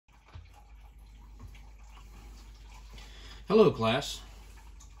Hello class.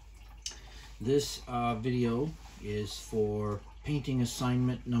 This video is for painting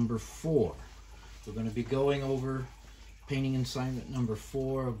assignment number 4. We're going to be going over painting assignment number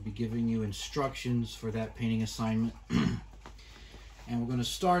 4. I'll be giving you instructions for that painting assignment. And we're going to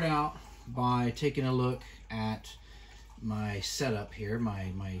start out by taking a look at my setup here,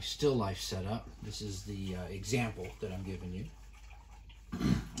 my still life setup. This is the example that I'm giving you.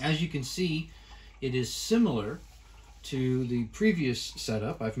 As you can see, it is similar to the previous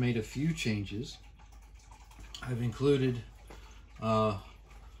setup. I've made a few changes. I've included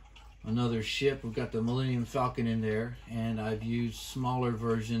another ship. We've got the Millennium Falcon in there, and I've used smaller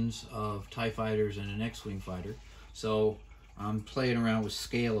versions of TIE fighters and an X-Wing fighter. So I'm playing around with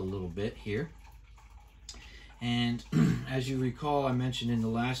scale a little bit here. And as you recall, I mentioned in the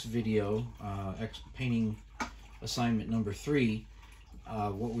last video, painting assignment number 3,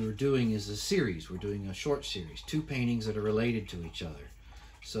 what we were doing is a series. We're doing a short series, 2 paintings that are related to each other.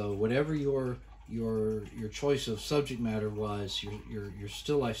 So whatever your choice of subject matter was, your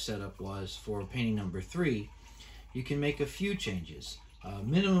still life setup was for painting number 3, you can make a few changes.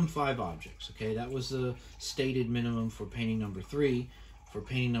 Minimum 5 objects. Okay, that was the stated minimum for painting number 3. For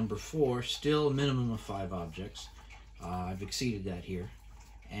painting number 4, still a minimum of 5 objects. I've exceeded that here,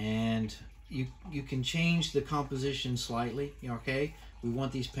 and you can change the composition slightly. Okay, we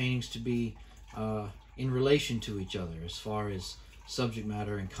want these paintings to be in relation to each other as far as subject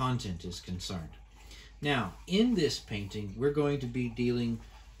matter and content is concerned. Now, in this painting, we're going to be dealing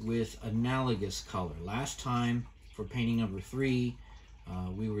with analogous color. Last time, for painting number 3,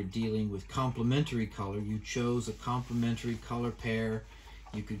 we were dealing with complementary color. You chose a complementary color pair.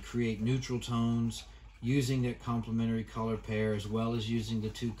 You could create neutral tones using that complementary color pair, as well as using the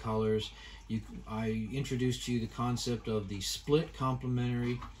 2 colors. I introduced to you the concept of the split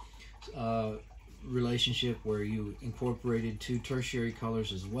complementary relationship, where you incorporated 2 tertiary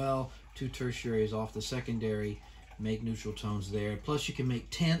colors as well, 2 tertiaries off the secondary, make neutral tones there. Plus you can make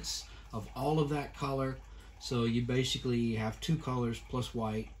tints of all of that color, so you basically have 2 colors plus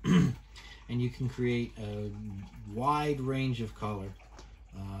white, and you can create a wide range of color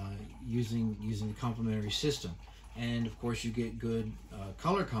using the complementary system. And of course you get good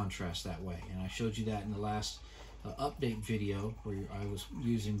color contrast that way, and I showed you that in the last update video, where I was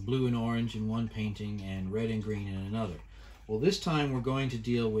using blue and orange in one painting and red and green in another. Well, this time we're going to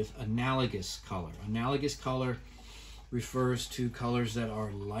deal with analogous color. Analogous color refers to colors that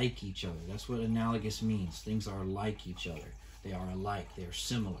are like each other. That's what analogous means. Things are like each other. They are alike. They are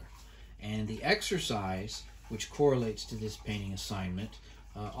similar. And the exercise, which correlates to this painting assignment,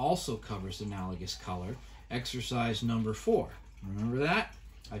 also covers analogous color. Exercise number 4. Remember that?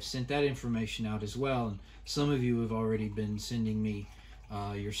 I've sent that information out as well, and some of you have already been sending me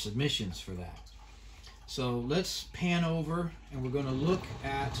your submissions for that. So let's pan over, and we're going to look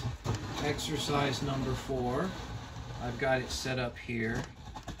at exercise number 4. I've got it set up here.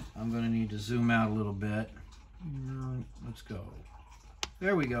 I'm going to need to zoom out a little bit. Let's go.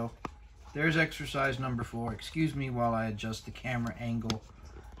 There we go. There's exercise number 4. Excuse me while I adjust the camera angle.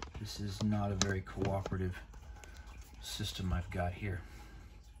 This is not a very cooperative system I've got here.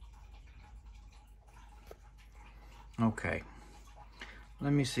 Okay,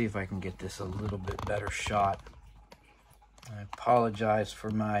 let me see if I can get this a little bit better shot. I apologize for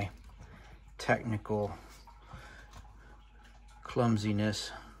my technical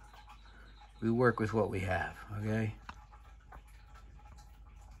clumsiness. We work with what we have, okay?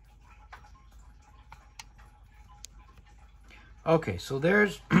 Okay, so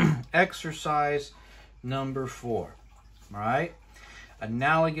there's exercise number 4, all right?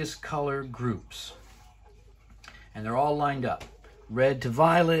 Analogous color groups. And they're all lined up. Red to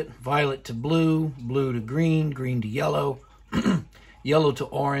violet, violet to blue, blue to green, green to yellow, yellow to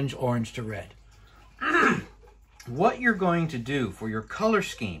orange, orange to red. What you're going to do for your color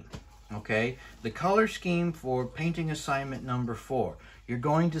scheme, okay? The color scheme for painting assignment number 4, you're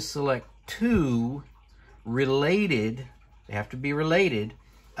going to select 2 related, they have to be related,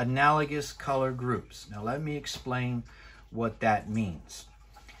 analogous color groups. Now let me explain what that means.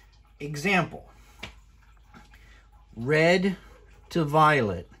 Example. Red to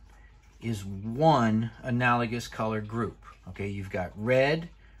violet is one analogous color group. Okay, you've got red,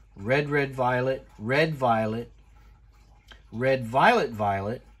 red, red, violet, red, violet, red, violet,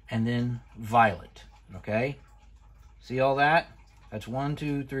 violet, and then violet. Okay, see all that? That's 1,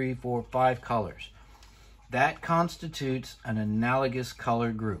 2, 3, 4, 5 colors. That constitutes an analogous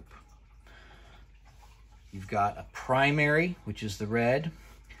color group. You've got a primary, which is the red,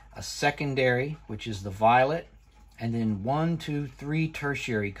 a secondary, which is the violet, and then 1, 2, 3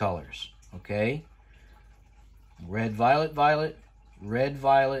 tertiary colors, okay? red, violet, violet, red,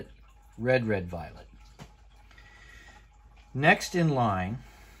 violet, red, red, violet. Next in line,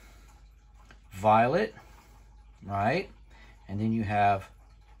 violet, right? And then you have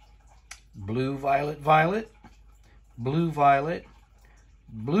blue, violet, violet, blue, violet,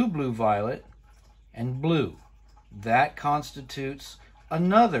 blue, blue, violet, and blue. That constitutes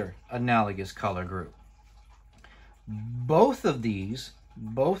another analogous color group. Both of these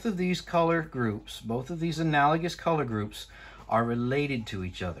color groups, both of these analogous color groups are related to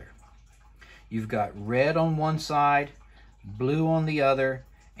each other. You've got red on one side, blue on the other,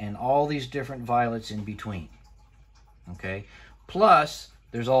 and all these different violets in between. Okay? Plus,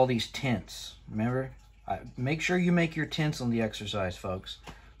 there's all these tints. Remember? Make sure you make your tints on the exercise, folks.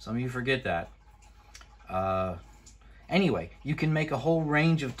 Some of you forget that. Anyway, you can make a whole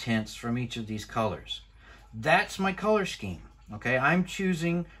range of tints from each of these colors. That's my color scheme. Okay? I'm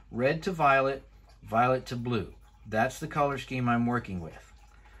choosing red to violet, violet to blue. That's the color scheme I'm working with.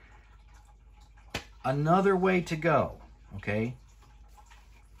 Another way to go, okay?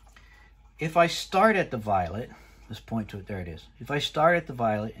 If I start at the violet, let's point to it, there it is. If I start at the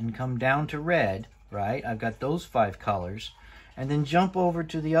violet and come down to red, right, I've got those 5 colors, and then jump over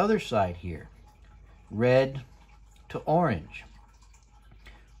to the other side here. Red to orange.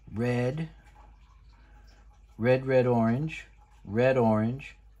 Red, red, red, orange, red,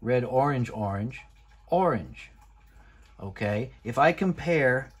 orange, red, orange, orange, orange. Okay, if I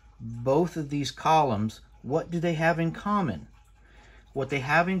compare both of these columns, what do they have in common? What they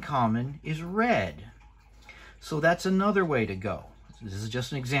have in common is red. So that's another way to go. This is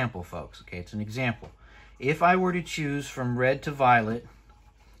just an example, folks. Okay, it's an example. If I were to choose from red to violet,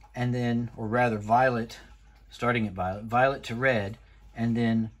 and then, or rather violet, starting at violet, violet to red, and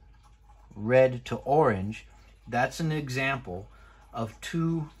then red to orange, that's an example of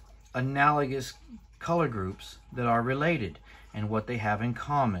 2 analogous color groups that are related, and what they have in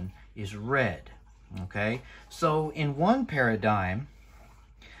common is red. Okay, so in one paradigm,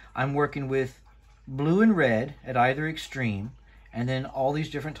 I'm working with blue and red at either extreme, and then all these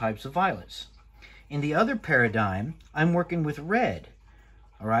different types of violets. In the other paradigm, I'm working with red.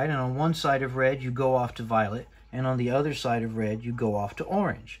 All right, and on one side of red, you go off to violet, and on the other side of red, you go off to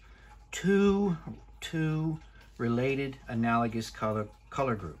orange. Two related analogous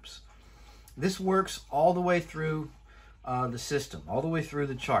color groups. This works all the way through the system, all the way through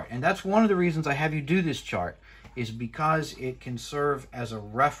the chart. And that's one of the reasons I have you do this chart, is because it can serve as a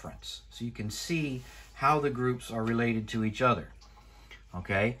reference. So you can see how the groups are related to each other.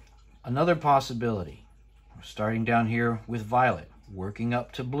 Okay, another possibility, starting down here with violet, working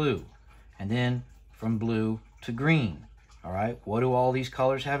up to blue, and then from blue to green. All right, what do all these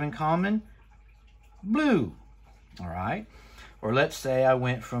colors have in common? Blue. All right, or let's say I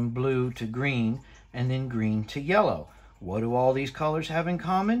went from blue to green, and then green to yellow. What do all these colors have in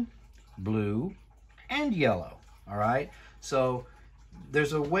common? Blue and yellow. All right, so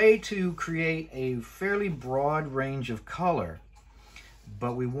there's a way to create a fairly broad range of color,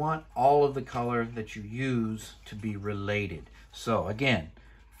 but we want all of the color that you use to be related. So again,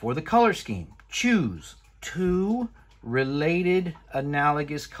 for the color scheme, choose 2 related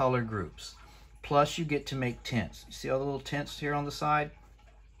analogous color groups. Plus you get to make tints. You see all the little tints here on the side?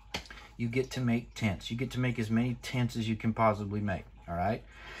 You get to make tints. You get to make as many tints as you can possibly make. All right.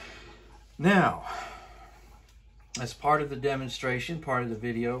 Now, as part of the demonstration, part of the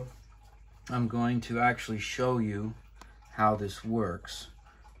video, I'm going to actually show you how this works.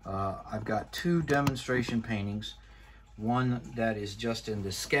 I've got 2 demonstration paintings. One that is just in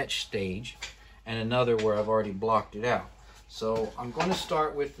the sketch stage, and another where I've already blocked it out. So I'm going to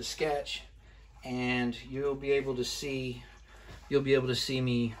start with the sketch, and you'll be able to see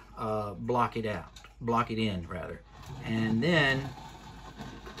me block it in rather, and then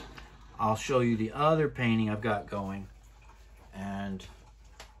I'll show you the other painting I've got going, and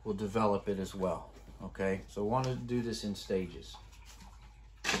we'll develop it as well. Okay, so I wanted to do this in stages.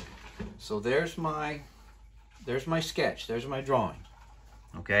 So there's my sketch, there's my drawing.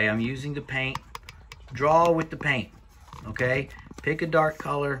 Okay, I'm using the paint. Draw with the paint. Okay, pick a dark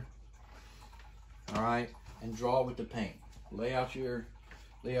color. All right, and draw with the paint. Lay out your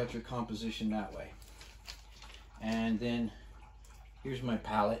composition that way. And then here's my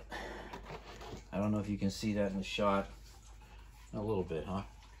palette. I don't know if you can see that in the shot. A little bit, huh?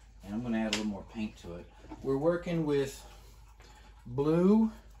 And I'm going to add a little more paint to it. We're working with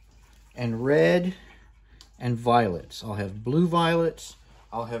blue and red and violets. I'll have blue violets,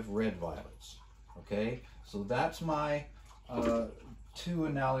 I'll have red violets. Okay, so that's my 2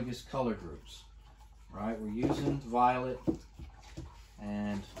 analogous color groups. Right, we're using violet,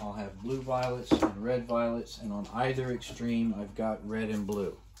 and I'll have blue violets and red violets, and on either extreme I've got red and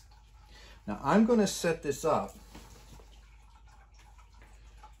blue. Now I'm going to set this up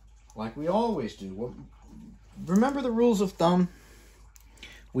like we always do. Well, remember the rules of thumb?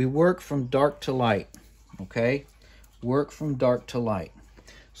 We work from dark to light, okay? Work from dark to light.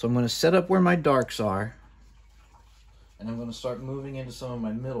 So I'm going to set up where my darks are, and I'm going to start moving into some of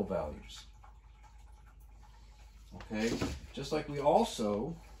my middle values. Okay? Just like we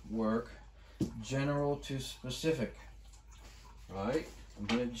also work general to specific, right? I'm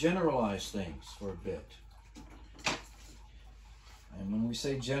going to generalize things for a bit. And when we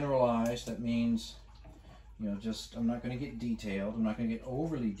say generalize, that means, you know, just, I'm not going to get detailed. I'm not going to get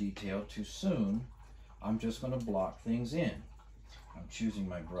overly detailed too soon. I'm just going to block things in. I'm choosing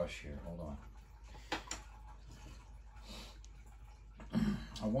my brush here. Hold on.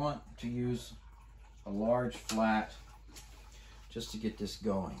 I want to use a large flat just to get this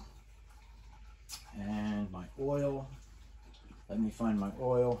going. And my oil. Let me find my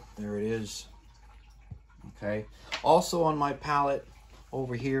oil. There it is. Okay. Also on my palette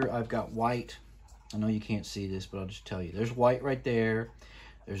over here, I've got white. I know you can't see this, but I'll just tell you. There's white right there.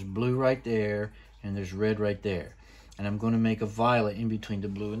 There's blue right there. And there's red right there. And I'm going to make a violet in between the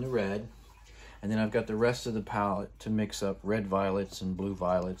blue and the red. And then I've got the rest of the palette to mix up red violets and blue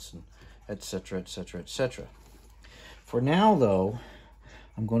violets, and etc., etc., etc. For now, though,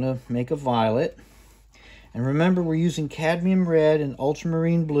 I'm going to make a violet. And remember, we're using cadmium red and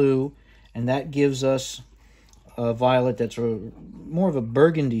ultramarine blue, and that gives us a violet that's more of a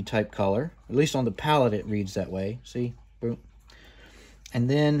burgundy type color. At least on the palette it reads that way. See? Boom. And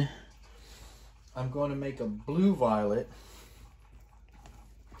then I'm going to make a blue violet,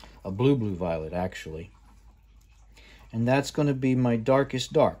 a blue violet actually, and that's going to be my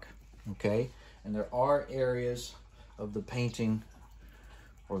darkest dark, okay? And there are areas of the painting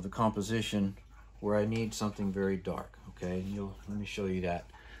or the composition where I need something very dark, okay? Let me show you that.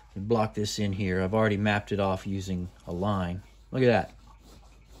 Let me block this in here. I've already mapped it off using a line. Look at that.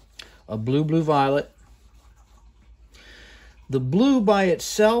 A blue violet. The blue by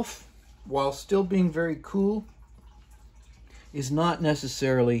itself, while still being very cool, is not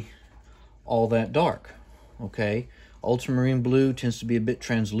necessarily all that dark, okay? Ultramarine blue tends to be a bit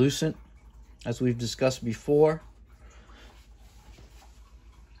translucent, as we've discussed before.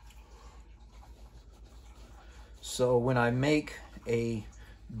 So when I make a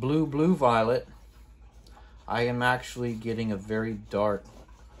blue violet, I am actually getting a very dark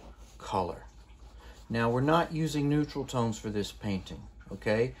color. Now, we're not using neutral tones for this painting,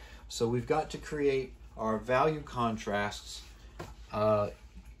 okay? So we've got to create our value contrasts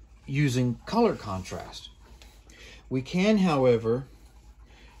using color contrast. We can, however,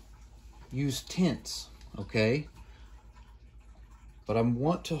 use tints, okay? But I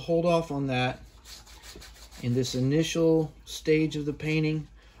want to hold off on that. In this initial stage of the painting,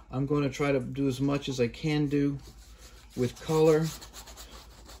 I'm going to try to do as much as I can do with color,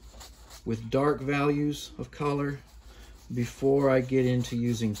 with dark values of color, before I get into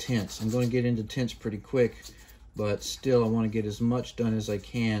using tints. I'm going to get into tints pretty quick, but still I want to get as much done as I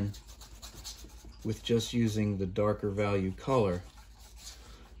can with just using the darker value color.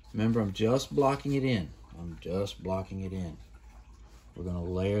 Remember, I'm just blocking it in. I'm just blocking it in. We're going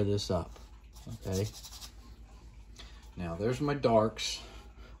to layer this up, okay? Now, there's my darks.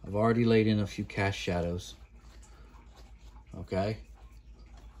 I've already laid in a few cast shadows, okay?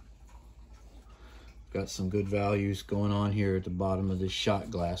 Got some good values going on here at the bottom of this shot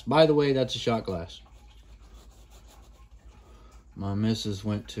glass. By the way, that's a shot glass. My missus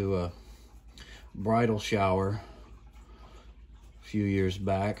went to a bridal shower a few years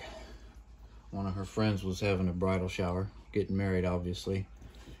back. One of her friends was having a bridal shower, getting married, obviously.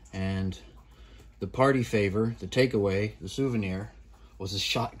 And the party favor, the takeaway, the souvenir, was a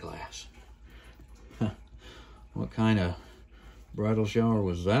shot glass. What kind of bridal shower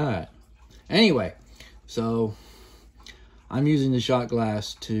was that? Anyway. So I'm using the shot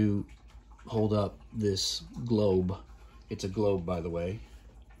glass to hold up this globe. It's a globe, by the way,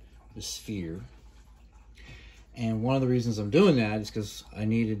 the sphere. And one of the reasons I'm doing that is because I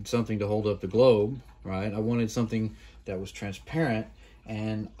needed something to hold up the globe, right? I wanted something that was transparent,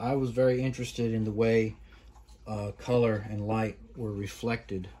 and I was very interested in the way color and light were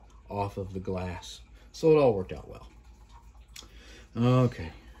reflected off of the glass. So it all worked out well.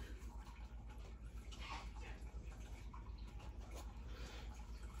 Okay.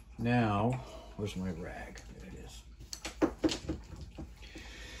 Now, where's my rag? There it is.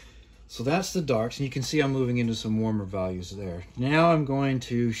 So that's the darks, and you can see I'm moving into some warmer values there. Now I'm going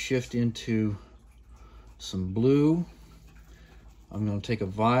to shift into some blue. I'm going to take a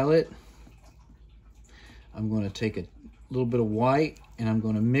violet. I'm going to take a little bit of white, and I'm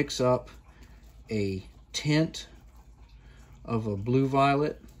going to mix up a tint of a blue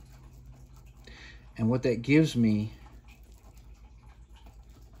violet. And what that gives me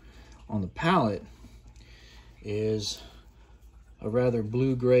on the palette is a rather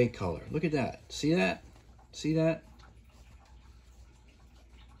blue-gray color. Look at that. See that? See that?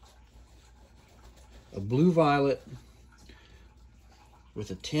 A blue violet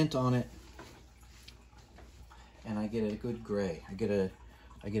with a tint on it, and I get a good gray. I get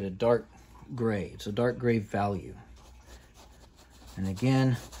a dark gray. It's a dark gray value. And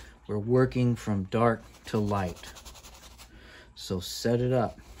again, we're working from dark to light. So set it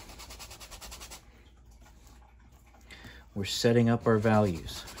up. We're setting up our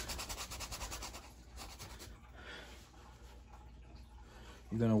values.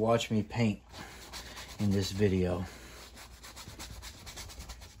 You're going to watch me paint in this video.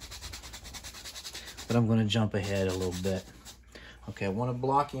 But I'm going to jump ahead a little bit. Okay, I want to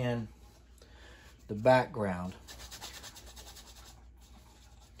block in the background.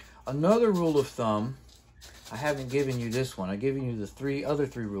 Another rule of thumb, I haven't given you this one. I've given you the other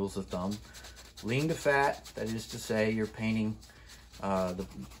three rules of thumb. Lean to fat, that is to say you're painting, the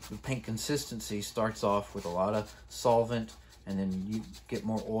paint consistency starts off with a lot of solvent, and then you get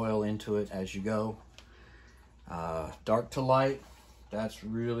more oil into it as you go. Dark to light, that's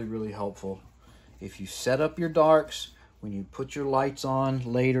really, really helpful. If you set up your darks, when you put your lights on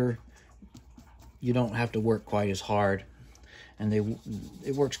later, you don't have to work quite as hard. And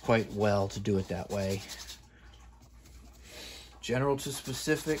it works quite well to do it that way. General to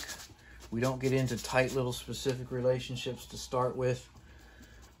specific, we don't get into tight little specific relationships to start with.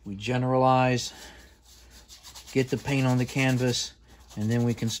 We generalize, get the paint on the canvas, and then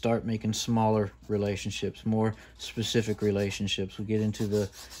we can start making smaller relationships, more specific relationships. We get into the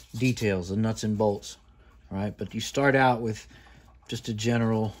details, the nuts and bolts, right? But you start out with just a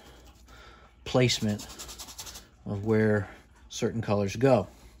general placement of where certain colors go.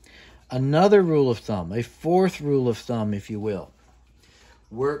 Another rule of thumb, a fourth rule of thumb, if you will,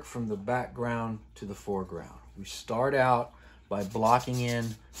 work from the background to the foreground. We start out by blocking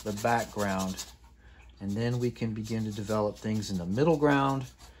in the background, and then we can begin to develop things in the middle ground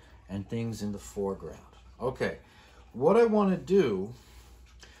and things in the foreground. Okay, what I want to do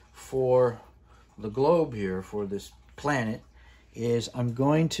for the globe here, for this planet, is I'm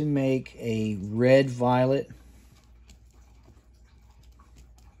going to make a red-violet.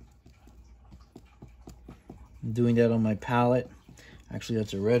 I'm doing that on my palette. Actually,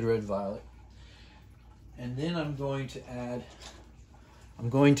 that's a red-violet. And then I'm going to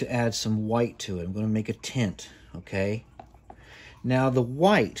add some white to it. I'm going to make a tint, okay? Now the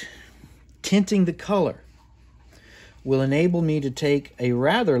white, tinting the color, will enable me to take a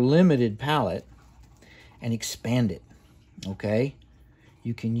rather limited palette and expand it, okay?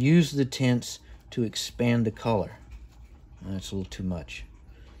 You can use the tints to expand the color. That's a little too much.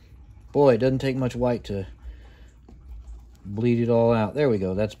 Boy, it doesn't take much white to bleed it all out. There we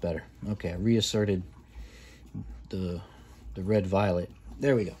go, that's better. Okay, I reasserted the red-violet.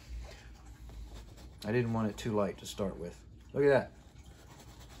 There we go. I didn't want it too light to start with. Look at that.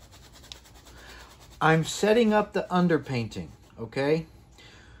 I'm setting up the underpainting, okay?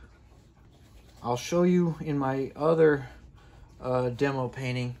 I'll show you in my other demo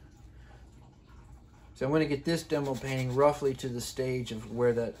painting. So I'm going to get this demo painting roughly to the stage of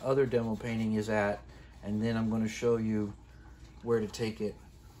where that other demo painting is at, and then I'm going to show you where to take it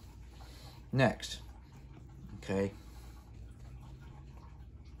next, okay?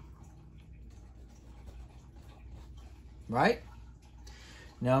 Right?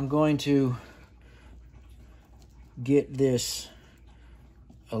 Now I'm going to get this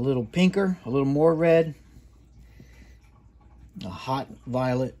a little pinker, a little more red, a hot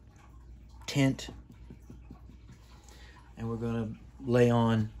violet tint, and we're going to lay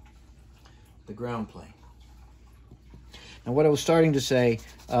on the ground plane. Now what I was starting to say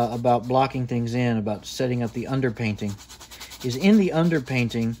about blocking things in, about setting up the underpainting, is in the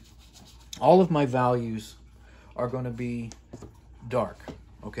underpainting, all of my values are going to be dark,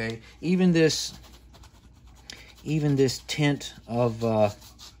 okay? Even this tint of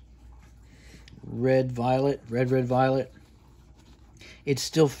red-violet, red-violet, it's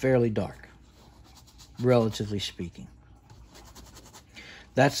still fairly dark, relatively speaking.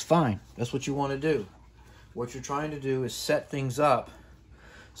 That's fine. That's what you want to do. What you're trying to do is set things up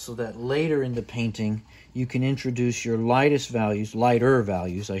so that later in the painting you can introduce your lightest values, lighter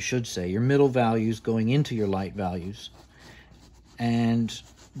values, I should say, your middle values going into your light values, and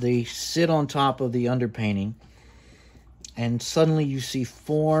they sit on top of the underpainting and suddenly you see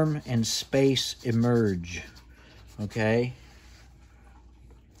form and space emerge, okay?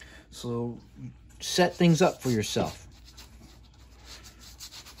 So set things up for yourself.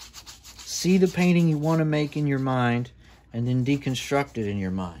 See the painting you want to make in your mind, and then deconstruct it in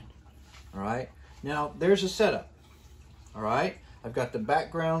your mind, all right? Now, there's a setup, all right? I've got the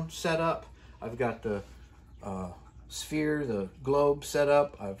background set up. I've got the sphere, the globe set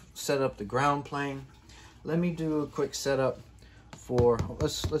up. I've set up the ground plane. Let me do a quick setup for,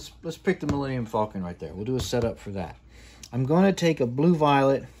 let's pick the Millennium Falcon right there. We'll do a setup for that. I'm going to take a blue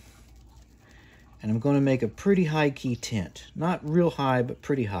violet, and I'm going to make a pretty high key tint. Not real high, but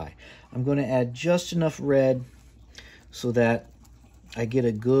pretty high. I'm going to add just enough red so that I get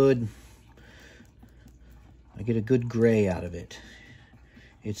a good gray out of it.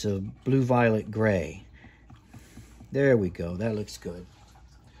 It's a blue-violet gray. There we go. That looks good.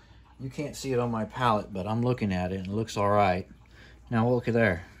 You can't see it on my palette, but I'm looking at it, and it looks all right. Now, look at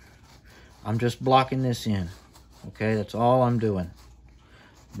there. I'm just blocking this in. Okay, that's all I'm doing.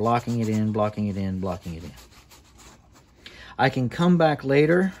 Blocking it in, blocking it in, blocking it in. I can come back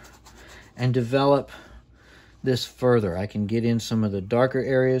later and develop this further. I can get in some of the darker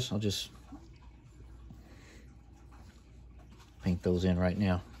areas. I'll just paint those in right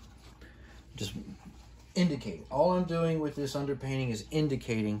now. Just indicate. All I'm doing with this underpainting is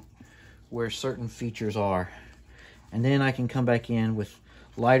indicating where certain features are. And then I can come back in with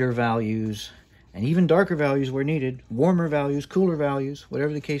lighter values and even darker values where needed, warmer values, cooler values,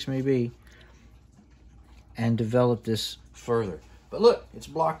 whatever the case may be, and develop this further. But look, it's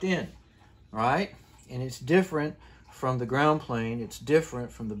blocked in, right? And it's different from the ground plane. It's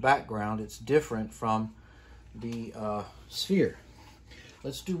different from the background. It's different from the sphere.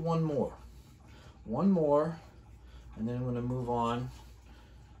 Let's do one more. One more, and then I'm going to move on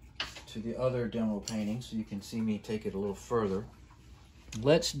to the other demo painting so you can see me take it a little further.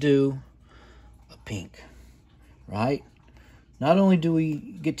 Let's do a pink, right? Not only do we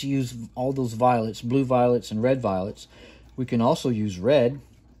get to use all those violets, blue violets and red violets, we can also use red.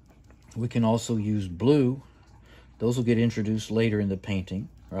 We can also use blue. Those will get introduced later in the painting,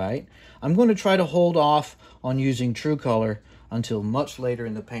 right? I'm going to try to hold off on using true color until much later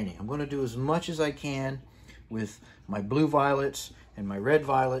in the painting. I'm going to do as much as I can with my blue violets and my red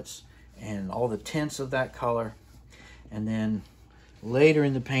violets and all the tints of that color. And then later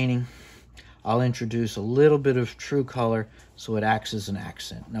in the painting, I'll introduce a little bit of true color so it acts as an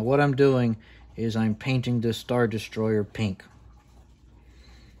accent. Now what I'm doing is I'm painting this Star Destroyer pink.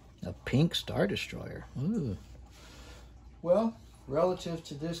 A pink Star Destroyer. Ooh. Well, relative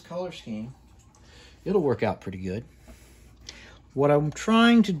to this color scheme, it'll work out pretty good. What I'm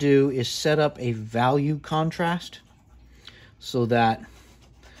trying to do is set up a value contrast so that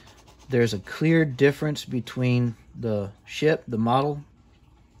there's a clear difference between the ship,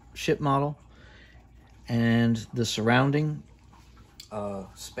 ship model, and the surrounding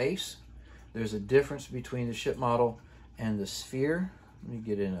space. There's a difference between the ship model and the sphere. Let me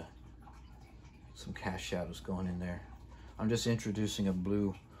get in some cast shadows going in there. I'm just introducing a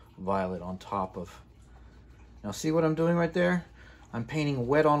blue violet on top of. Now see what I'm doing right there? I'm painting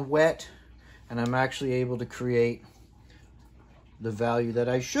wet on wet, and I'm actually able to create the value that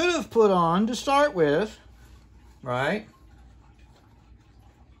I should have put on to start with, right?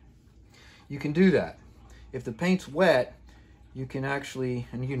 You can do that. If the paint's wet, you can actually,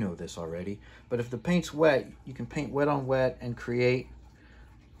 and you know this already, but if the paint's wet, you can paint wet on wet and create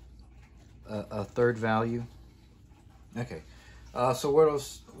a third value. Okay, so what I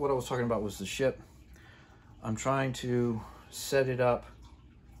was talking about was the ship. I'm trying to set it up,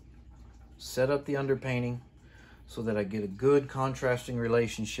 set up the underpainting so that I get a good contrasting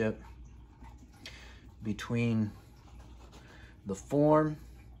relationship between the form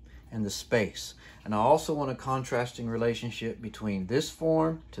and the space. And I also want a contrasting relationship between this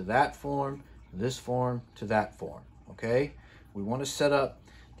form to that form, this form to that form, okay? We want to set up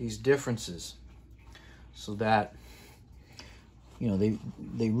these differences so that, you know,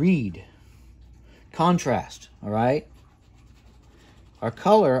 they read contrast, all right? Our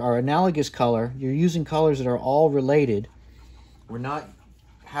color, our analogous color, you're using colors that are all related. We're not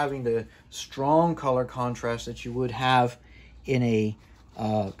having the strong color contrast that you would have in a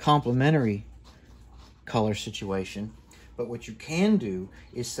complementary color situation. But what you can do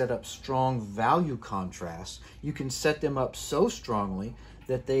is set up strong value contrasts. You can set them up so strongly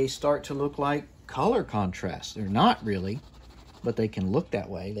that they start to look like color contrasts. They're not really, but they can look that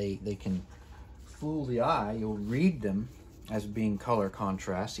way. They can fool the eye. You'll read them as being color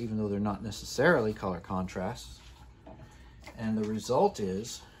contrasts, even though they're not necessarily color contrasts. And the result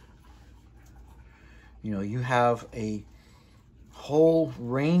is, you know, you have a whole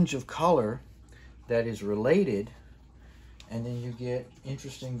range of color that is related, and then you get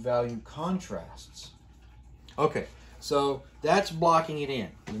interesting value contrasts. Okay, so that's blocking it in.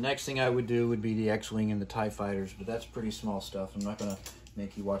 The next thing I would do would be the X-Wing and the TIE Fighters, but that's pretty small stuff. I'm not going to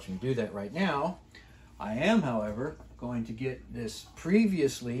make you watch me do that right now. I am, however, going to get this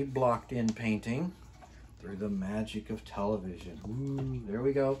previously blocked in painting through the magic of television. Ooh, there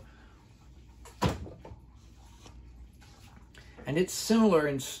we go. And it's similar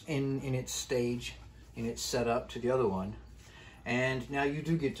in its stage, in its setup to the other one. And now you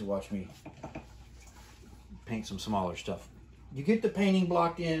do get to watch me paint some smaller stuff. You get the painting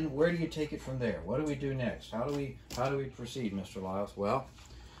blocked in. Where do you take it from there? What do we do next? How do we proceed, Mr. Lyles? Well,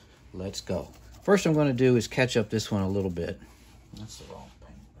 let's go. First I'm going to do is catch up this one a little bit. That's the wrong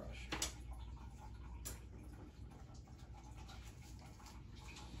paintbrush.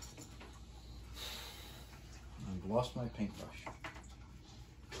 I've lost my paintbrush.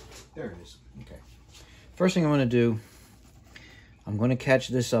 There it is. Okay. First thing I'm going to do, I'm going to catch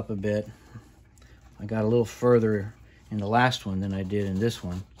this up a bit. I got a little further in the last one than I did in this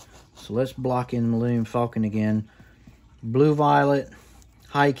one. So let's block in Millennium Falcon again. Blue violet,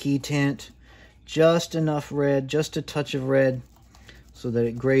 high key tint, just enough red, just a touch of red so that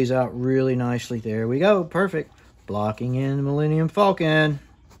it grays out really nicely. There we go, perfect. Blocking in Millennium Falcon.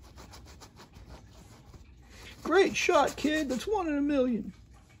 Great shot, kid, that's 1 in a million.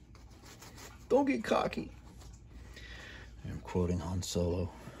 Don't get cocky. I'm quoting Han Solo.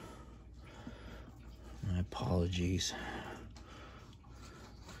 My apologies.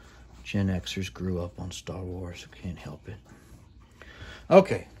 Gen Xers grew up on Star Wars. Can't help it.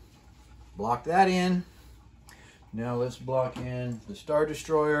 Okay. Block that in. Now let's block in the Star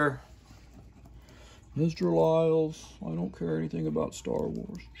Destroyer. Mr. Lyles, I don't care anything about Star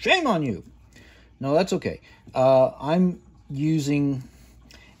Wars. Shame on you. No, that's okay. I'm using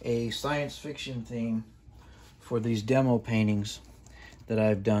a science fiction theme for these demo paintings that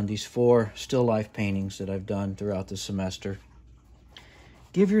I've done, these 4 still life paintings that I've done throughout the semester.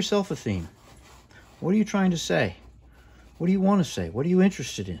 Give yourself a theme. What are you trying to say? What do you want to say? What are you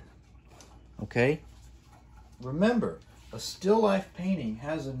interested in? Okay? Remember, a still life painting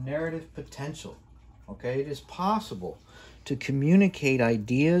has a narrative potential. Okay? It is possible to communicate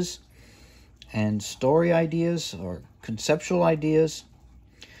ideas and story ideas or conceptual ideas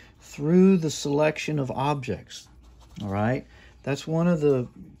through the selection of objects. All right? That's one of the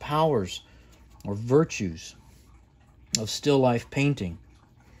powers or virtues of still life painting.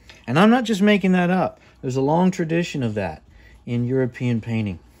 And I'm not just making that up. There's a long tradition of that in European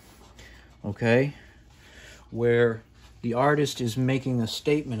painting. Okay? Where the artist is making a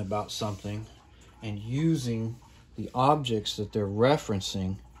statement about something and using the objects that they're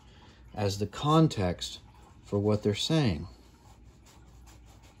referencing as the context for what they're saying.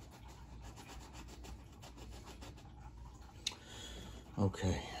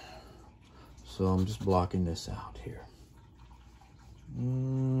 Okay, so I'm just blocking this out here.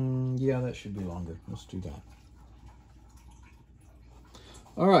 Yeah, that should be longer. Let's do that.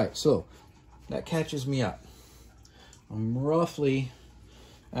 All right, so that catches me up. I'm roughly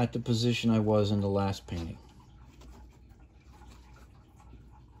at the position I was in the last painting.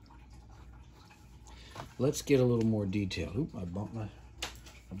 Let's get a little more detail. Oop, I bumped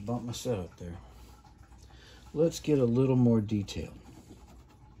my setup there. Let's get a little more detail.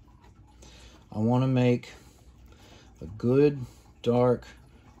 I want to make a good dark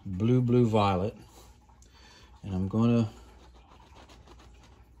blue violet, and I'm going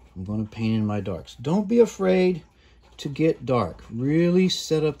to paint in my darks. Don't be afraid to get dark. Really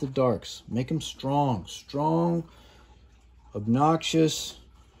set up the darks. Make them strong, obnoxious,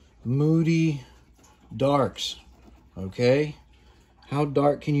 moody darks. Okay? How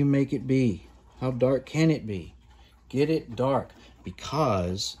dark can you make it be? How dark can it be? Get it dark,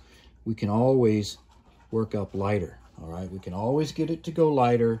 because we can always work up lighter. All right, we can always get it to go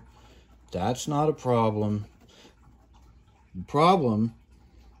lighter. That's not a problem. The problem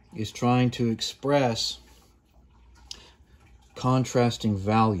is trying to express contrasting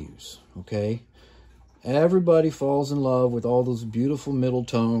values, okay? Everybody falls in love with all those beautiful middle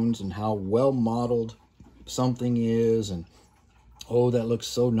tones and how well modeled something is, and oh, that looks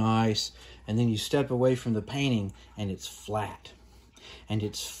so nice. And then you step away from the painting and it's flat. And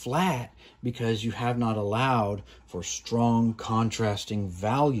it's flat because you have not allowed for strong contrasting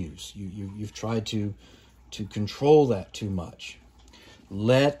values. You've tried to control that too much.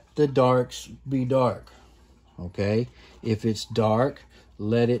 Let the darks be dark, okay? If it's dark,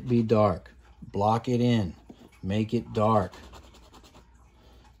 let it be dark. Block it in. Make it dark.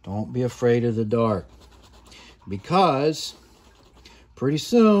 Don't be afraid of the dark. Because pretty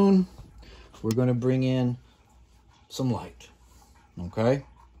soon, we're going to bring in some light. Okay?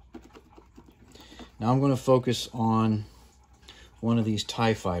 Now I'm going to focus on one of these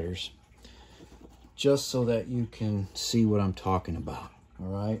TIE fighters, just so that you can see what I'm talking about. All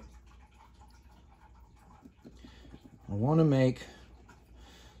right? I want to make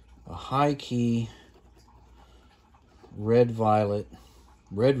a high key red-violet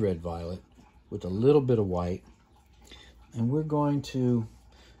with a little bit of white. And we're going to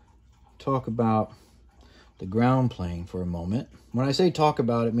talk about the ground plane for a moment. When I say talk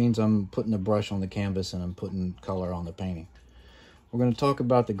about, it means I'm putting the brush on the canvas and I'm putting color on the painting. We're going to talk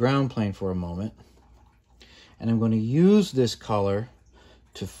about the ground plane for a moment. And I'm going to use this color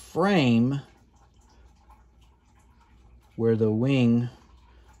to frame where the wing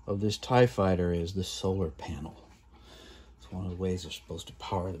of this TIE fighter is, the solar panel. It's one of the ways they're supposed to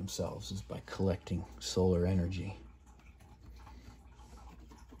power themselves, is by collecting solar energy.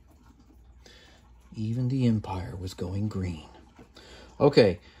 Even the Empire was going green.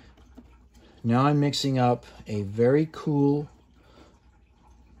 Okay, now I'm mixing up a very cool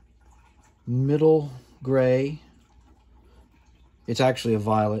middle gray. It's actually a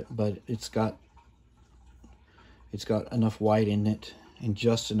violet, but it's got enough white in it and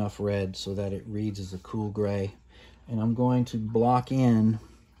just enough red so that it reads as a cool gray. And I'm going to block in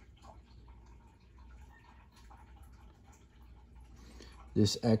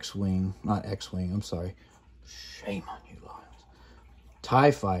this X-Wing, not X-Wing, I'm sorry. Shame on you, Lions.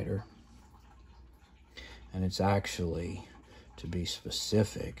 TIE fighter. And it's actually, to be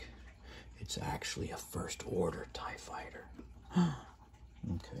specific, it's actually a First Order TIE fighter.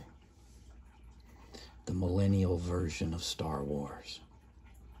 Okay. The millennial version of Star Wars.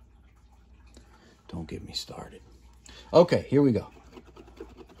 Don't get me started. Okay, here we go.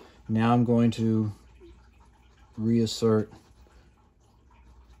 Now I'm going to reassert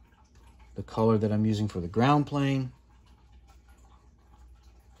the color that I'm using for the ground plane.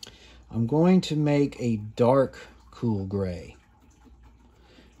 I'm going to make a dark cool gray.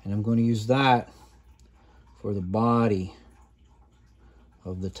 And I'm going to use that for the body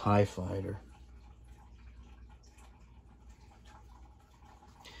of the TIE fighter.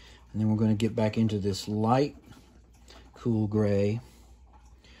 And then we're going to get back into this light cool gray.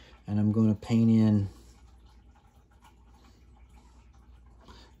 And I'm going to paint in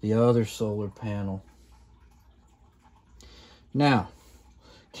the other solar panel. Now,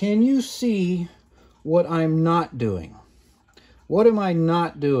 can you see what I'm not doing? What am I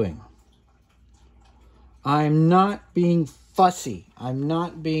not doing? I'm not being fussy. I'm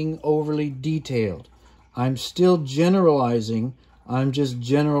not being overly detailed. I'm still generalizing. I'm just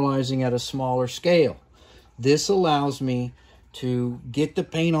generalizing at a smaller scale. This allows me to get the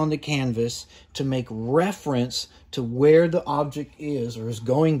paint on the canvas, to make reference to where the object is or is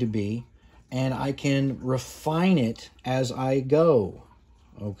going to be, and I can refine it as I go.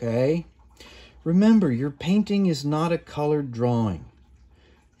 Okay? Remember, your painting is not a colored drawing.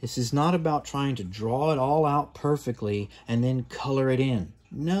 This is not about trying to draw it all out perfectly and then color it in.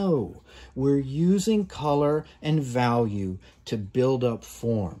 No, we're using color and value to build up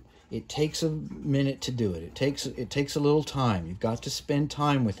form. It takes a minute to do it. It takes a little time. You've got to spend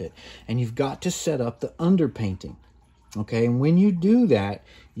time with it. And you've got to set up the underpainting. Okay, and when you do that,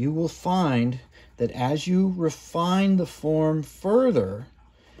 you will find that as you refine the form further,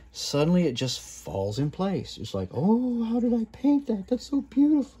 suddenly it just falls in place. It's like, oh, how did I paint that? That's so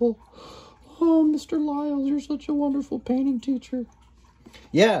beautiful. Oh, Mr. Lyles, you're such a wonderful painting teacher.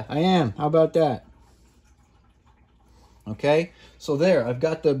 Yeah, I am. How about that? Okay, so there, I've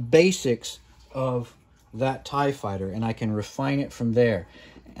got the basics of that TIE fighter, and I can refine it from there.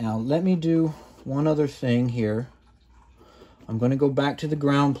 Now, let me do one other thing here. I'm going to go back to the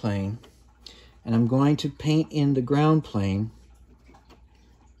ground plane, and I'm going to paint in the ground plane.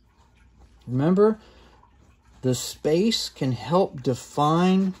 Remember, the space can help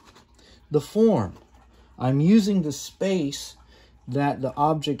define the form. I'm using the space that the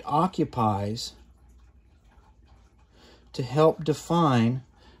object occupies to help define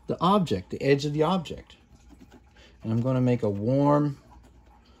the object, the edge of the object. And I'm going to make a warm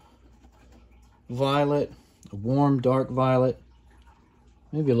violet, a warm dark violet,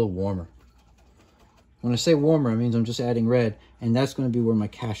 maybe a little warmer. When I say warmer, it means I'm just adding red, and that's going to be where my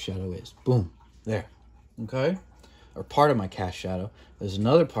cast shadow is. Boom, there, okay? Or part of my cast shadow. There's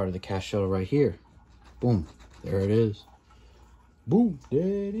another part of the cast shadow right here. Boom, there it is. Boom, there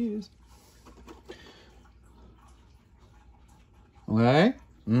it is. Okay.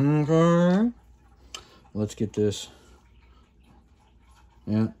 Okay. Let's get this.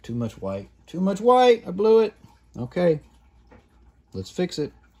 Yeah, too much white. Too much white. I blew it. Okay. Let's fix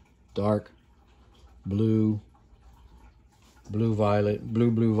it. Dark, blue, blue, violet,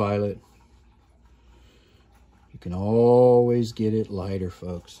 blue, blue, violet. You can always get it lighter,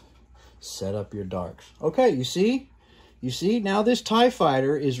 folks. Set up your darks. Okay, you see? You see? Now this TIE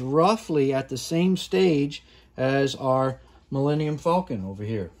Fighter is roughly at the same stage as our Millennium Falcon over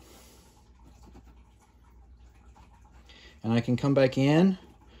here. And I can come back in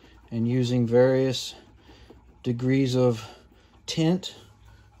and using various degrees of tint,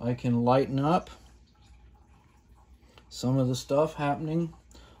 I can lighten up some of the stuff happening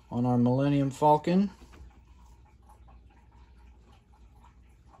on our Millennium Falcon.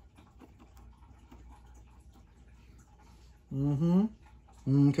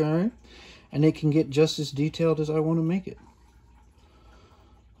 Okay. And it can get just as detailed as I want to make it.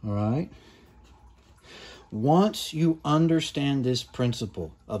 All right. Once you understand this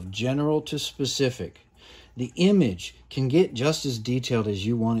principle of general to specific, the image can get just as detailed as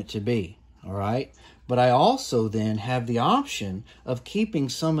you want it to be. All right. But I also then have the option of keeping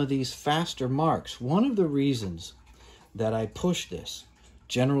some of these faster marks. One of the reasons that I push this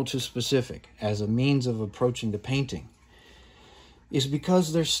general to specific as a means of approaching the painting is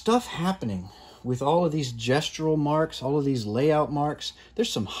because there's stuff happening with all of these gestural marks, all of these layout marks.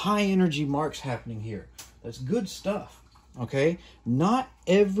 There's some high energy marks happening here. That's good stuff, okay? Not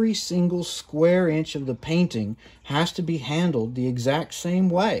every single square inch of the painting has to be handled the exact same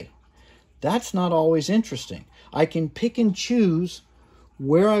way. That's not always interesting. I can pick and choose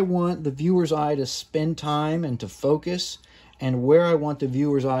where I want the viewer's eye to spend time and to focus, and where I want the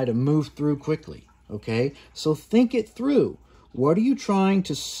viewer's eye to move through quickly, okay? So think it through. What are you trying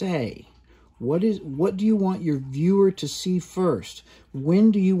to say? What do you want your viewer to see first?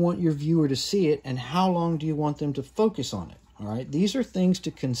 When do you want your viewer to see it, and how long do you want them to focus on it? All right, these are things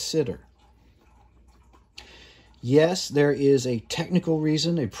to consider. Yes, there is a technical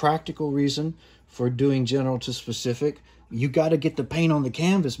reason, a practical reason for doing general to specific. You got to get the paint on the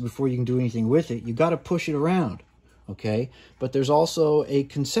canvas before you can do anything with it. You got to push it around, okay? But there's also a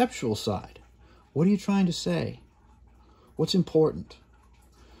conceptual side. What are you trying to say? What's important?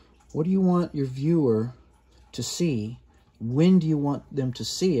 What do you want your viewer to see? When do you want them to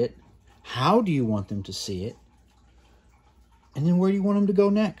see it? How do you want them to see it? And then where do you want them to go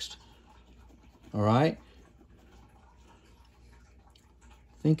next? All right?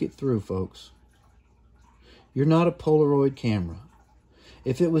 Think it through, folks. You're not a Polaroid camera.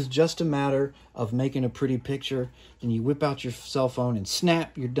 If it was just a matter of making a pretty picture, then you whip out your cell phone and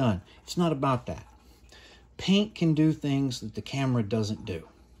snap, you're done. It's not about that. Paint can do things that the camera doesn't do.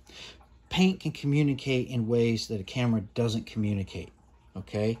 Paint can communicate in ways that a camera doesn't communicate,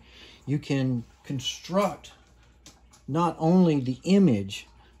 okay? You can construct not only the image,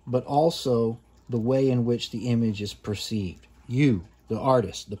 but also the way in which the image is perceived. You, the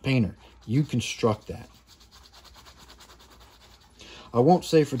artist, the painter, you construct that. I won't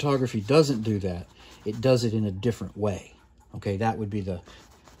say photography doesn't do that. It does it in a different way, okay? That would be the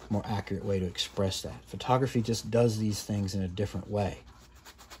more accurate way to express that. Photography just does these things in a different way.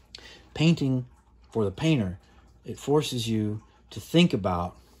 Painting, for the painter, it forces you to think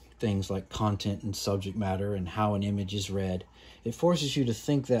about things like content and subject matter and how an image is read. It forces you to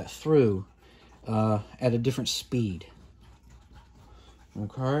think that through at a different speed.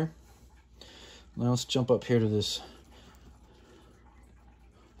 Okay? Now let's jump up here to this.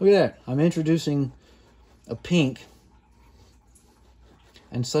 Look at that. I'm introducing a pink,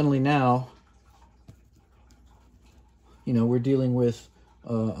 and suddenly now, you know, we're dealing with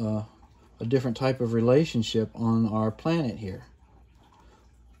a different type of relationship on our planet here.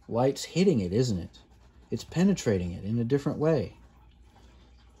 Light's hitting it, isn't it? It's penetrating it in a different way.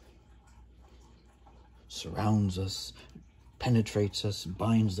 Surrounds us, penetrates us,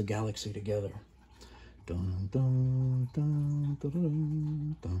 binds the galaxy together. Dun, dun, dun, dun,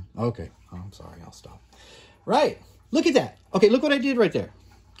 dun, dun. Okay, I'm sorry, I'll stop. Right, look at that. Okay, look what I did right there.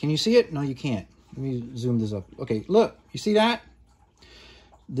 Can you see it? No, you can't. Let me zoom this up. Okay, look, you see that?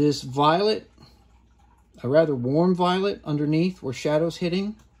 This violet, a rather warm violet underneath where shadow's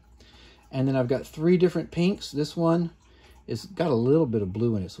hitting. And then I've got 3 different pinks. This one is got a little bit of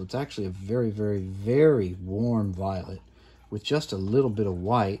blue in it, so it's actually a very, very, very warm violet with just a little bit of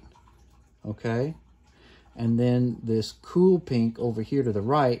white. Okay? And then this cool pink over here to the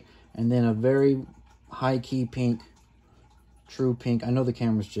right, and then a very high-key pink, true pink. I know the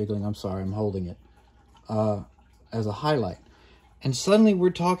camera's jiggling. I'm sorry. I'm holding it as a highlight. And suddenly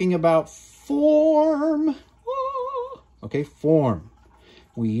we're talking about form. Okay, form.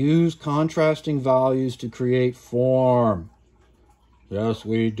 We use contrasting values to create form. Yes,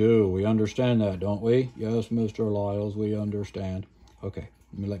 we do. We understand that, don't we? Yes, Mr. Lyles, we understand. Okay,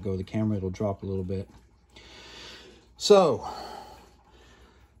 let me let go of the camera. It'll drop a little bit. So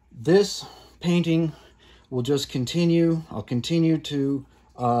this painting will just continue. I'll continue to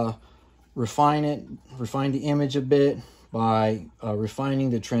refine the image a bit by refining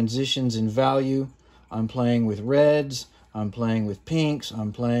the transitions in value. I'm playing with reds, I'm playing with pinks,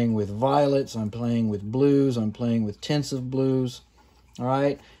 I'm playing with violets, I'm playing with blues, I'm playing with tints of blues, all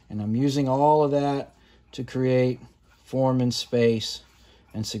right? And I'm using all of that to create form and space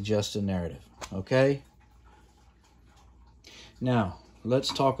and suggest a narrative, okay? Now,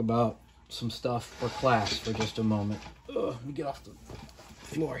 let's talk about some stuff for class for just a moment. Let me get off the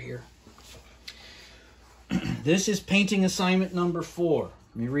floor here. This is painting assignment number 4.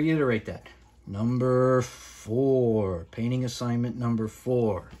 Let me reiterate that. Number 4. Painting assignment number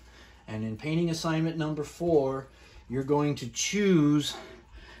 4. And in painting assignment number 4, you're going to choose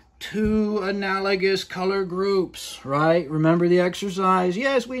 2 analogous color groups, right? Remember the exercise?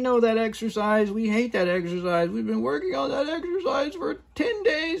 Yes, we know that exercise. We hate that exercise. We've been working on that exercise for 10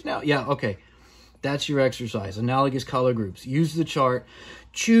 days now. Yeah, okay. That's your exercise. Analogous color groups. Use the chart.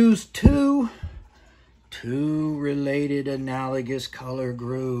 Choose two related analogous color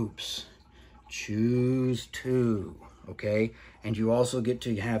groups. Choose 2, okay? And you also get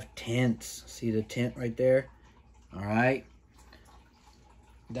to have tints. See the tint right there? All right?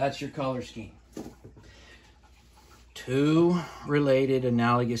 That's your color scheme. 2 related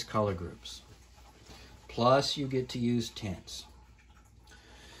analogous color groups. Plus you get to use tints.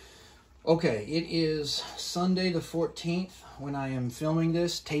 Okay, it is Sunday the 14th when I am filming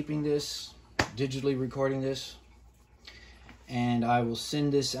this, taping this, digitally recording this. And I will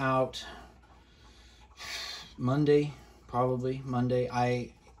send this out Monday, probably Monday.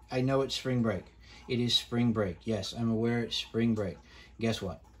 I know it's spring break. It is spring break. Yes, I'm aware it's spring break. Guess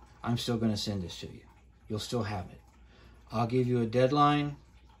what? I'm still going to send this to you. You'll still have it. I'll give you a deadline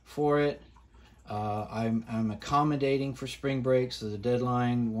for it. I'm accommodating for spring break, so the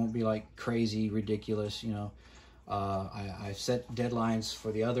deadline won't be like crazy, ridiculous, you know. I've set deadlines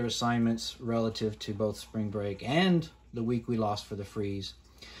for the other assignments relative to both spring break and the week we lost for the freeze.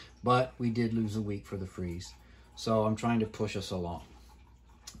 But we did lose a week for the freeze. So I'm trying to push us along.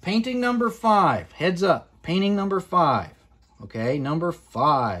 Painting number 5. Heads up. Painting number 5. Okay, number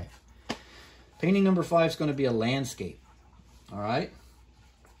 5. Painting number 5 is going to be a landscape. All right?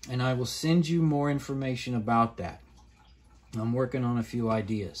 And I will send you more information about that. I'm working on a few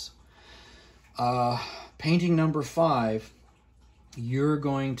ideas. Painting number 5, you're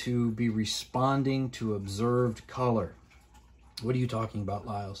going to be responding to observed color. What are you talking about,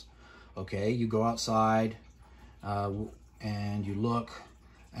 Lyles? Okay, you go outside and you look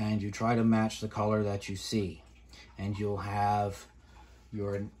and you try to match the color that you see. And you'll have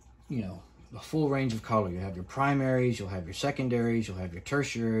your, a full range of color. You have your primaries, you'll have your secondaries, you'll have your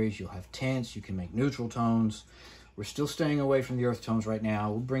tertiaries, you'll have tints, you can make neutral tones. We're still staying away from the earth tones right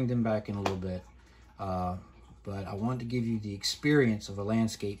now. We'll bring them back in a little bit. But I want to give you the experience of a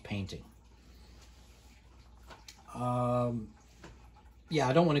landscape painting. Yeah,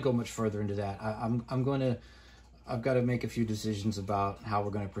 I don't want to go much further into that. I've got to make a few decisions about how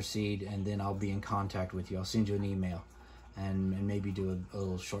we're going to proceed, and then I'll be in contact with you. I'll send you an email and maybe do a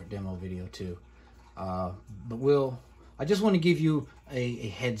little short demo video too. But I just want to give you a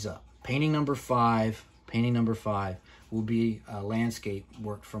heads up. Painting number 5 will be a landscape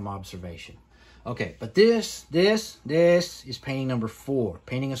work from observation. Okay, but this is painting number 4,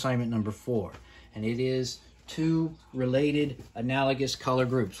 painting assignment number 4, and it is 2 related analogous color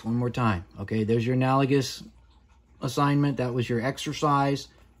groups. One more time. Okay, there's your analogous assignment. That was your exercise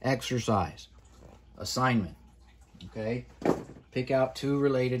assignment. Okay, pick out 2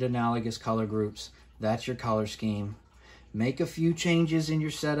 related analogous color groups. That's your color scheme. Make a few changes in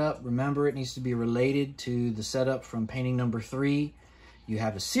your setup. Remember, it needs to be related to the setup from painting number 3. You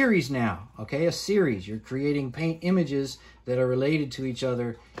have a series now, okay? A series. You're creating paint images that are related to each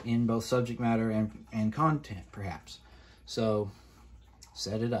other in both subject matter and content, perhaps. So,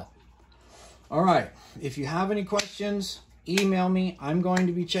 set it up. All right. If you have any questions, email me. I'm going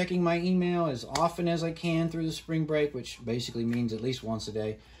to be checking my email as often as I can through the spring break, which basically means at least once a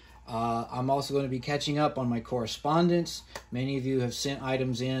day. I'm also going to be catching up on my correspondence. Many of you have sent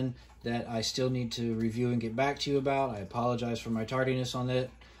items in that I still need to review and get back to you about. I apologize for my tardiness on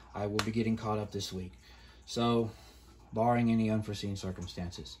that. I will be getting caught up this week. So, barring any unforeseen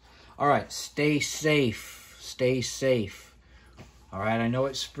circumstances. All right, stay safe. Stay safe. All right, I know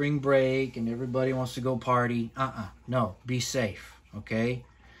it's spring break and everybody wants to go party. No, be safe, okay?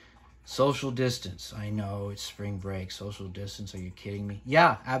 Social distance. I know it's spring break. Social distance. Are you kidding me?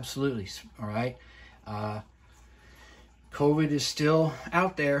 Yeah, absolutely. All right. COVID is still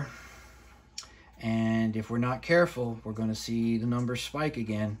out there. And if we're not careful, we're going to see the numbers spike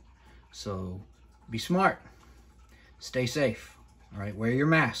again. So be smart. Stay safe. All right, wear your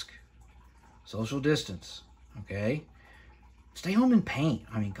mask. Social distance. Okay? Stay home and paint.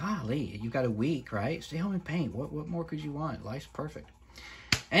 I mean, golly, you've got a week, right? Stay home and paint. What more could you want? Life's perfect.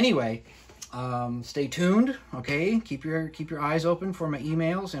 Anyway, stay tuned, okay? Keep your eyes open for my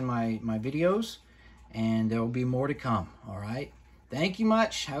emails and my videos, and there will be more to come, all right? Thank you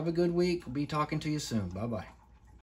much. Have a good week. We'll be talking to you soon. Bye-bye.